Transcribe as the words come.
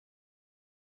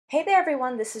Hey there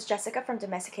everyone, this is Jessica from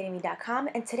domesticatedme.com,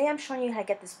 and today I'm showing you how to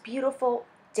get this beautiful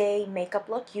day makeup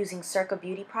look using CIRCA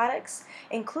Beauty products,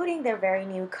 including their very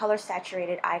new color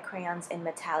saturated eye crayons in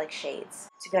metallic shades.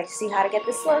 So if you'd like to see how to get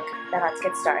this look, then let's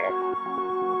get started.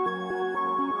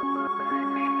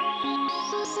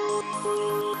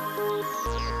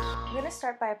 I'm going to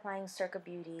start by applying CIRCA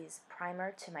Beauty's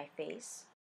primer to my face.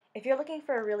 If you're looking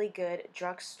for a really good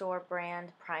drugstore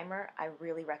brand primer, I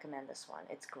really recommend this one.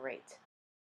 It's great.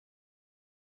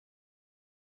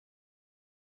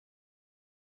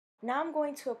 Now I'm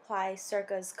going to apply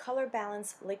CIRCA's Color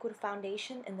Balance Liquid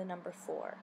Foundation in the number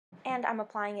 4. And I'm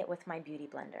applying it with my Beauty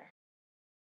Blender.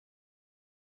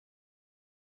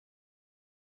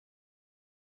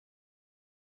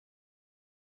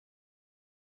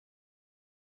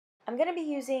 I'm going to be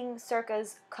using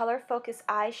CIRCA's Color Focus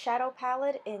Eyeshadow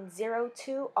Palette in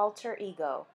 02 Alter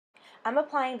Ego. I'm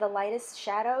applying the lightest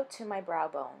shadow to my brow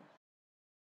bone.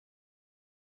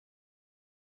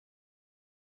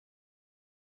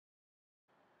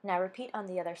 Now repeat on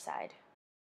the other side.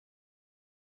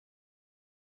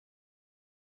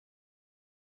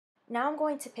 Now I'm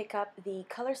going to pick up the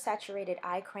Color Saturated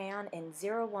Eye Crayon in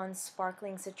 01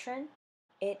 Sparkling Citrine.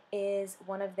 It is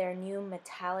one of their new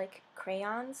metallic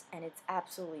crayons and it's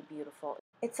absolutely beautiful.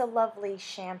 It's a lovely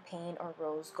champagne or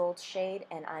rose gold shade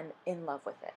and I'm in love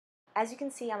with it. As you can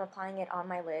see, I'm applying it on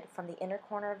my lid from the inner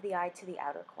corner of the eye to the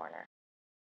outer corner.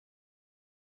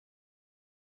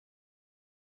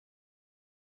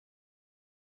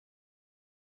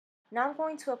 Now I'm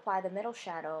going to apply the middle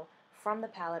shadow from the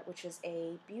palette, which is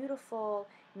a beautiful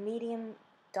medium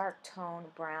dark tone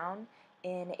brown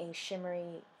in a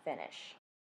shimmery finish.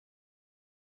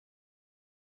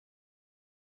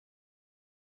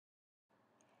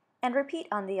 And repeat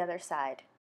on the other side.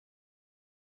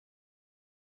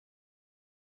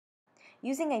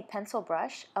 Using a pencil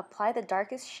brush, apply the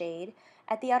darkest shade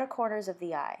at the outer corners of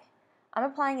the eye. I'm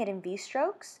applying it in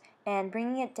V-strokes and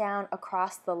bringing it down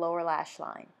across the lower lash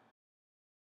line.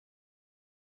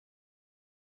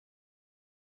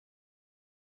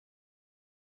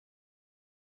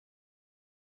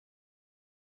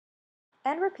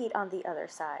 And repeat on the other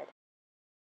side.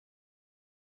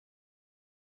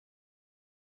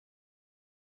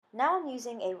 Now I'm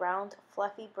using a round,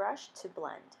 fluffy brush to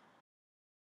blend.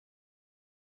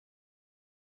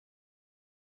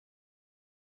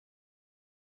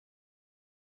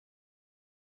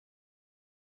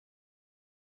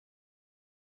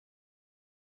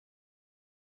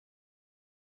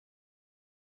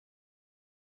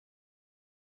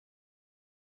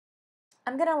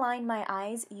 I'm going to line my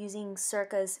eyes using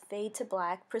CIRCA's Fade to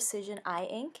Black Precision Eye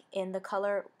Ink in the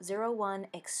color 01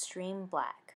 Extreme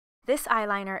Black. This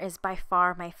eyeliner is by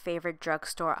far my favorite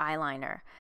drugstore eyeliner.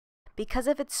 Because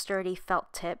of its sturdy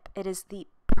felt tip, it is the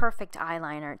perfect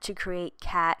eyeliner to create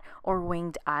cat or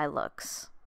winged eye looks.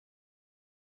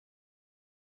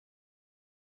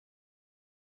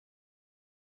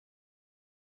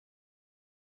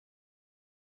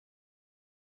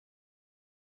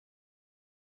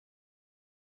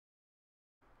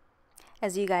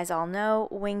 As you guys all know,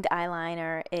 winged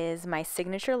eyeliner is my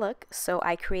signature look, so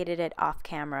I created it off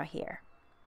camera here.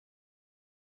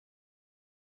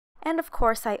 And of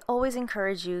course, I always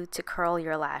encourage you to curl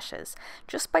your lashes.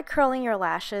 Just by curling your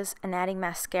lashes and adding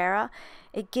mascara,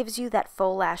 it gives you that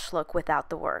faux lash look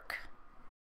without the work.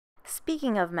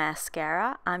 Speaking of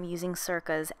mascara, I'm using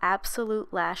CIRCA's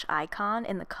Absolute Lash Icon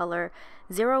in the color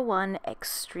 01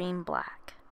 Extreme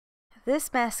Black.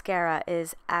 This mascara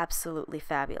is absolutely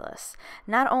fabulous.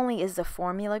 Not only is the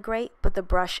formula great, but the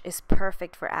brush is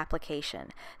perfect for application,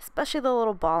 especially the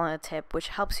little ball on the tip, which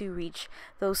helps you reach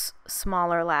those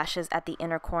smaller lashes at the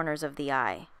inner corners of the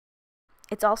eye.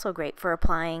 It's also great for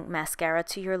applying mascara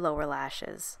to your lower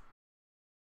lashes.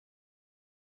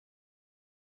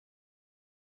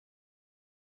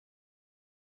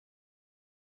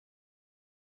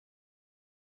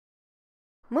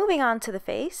 Moving on to the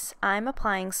face, I'm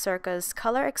applying CIRCA's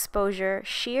Color Exposure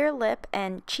Sheer Lip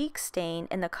and Cheek Stain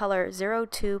in the color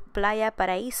 02 Playa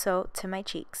Paraíso to my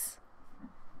cheeks.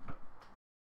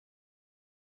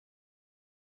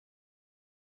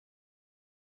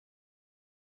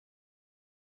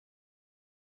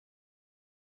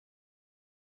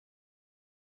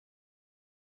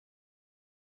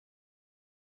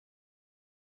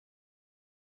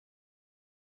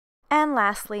 And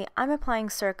lastly, I'm applying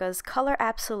CIRCA's Color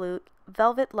Absolute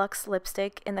Velvet Luxe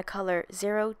Lipstick in the color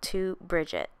 02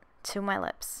 Bridget to my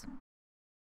lips.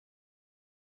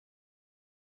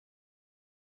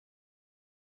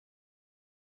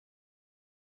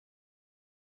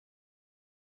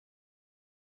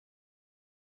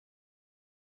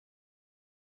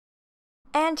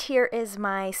 And here is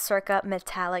my CIRCA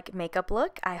metallic makeup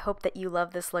look. I hope that you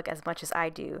love this look as much as I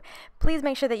do. Please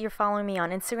make sure that you're following me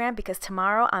on Instagram because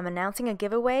tomorrow I'm announcing a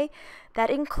giveaway that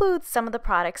includes some of the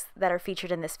products that are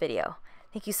featured in this video.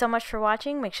 Thank you so much for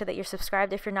watching. Make sure that you're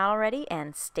subscribed if you're not already,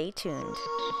 and stay tuned.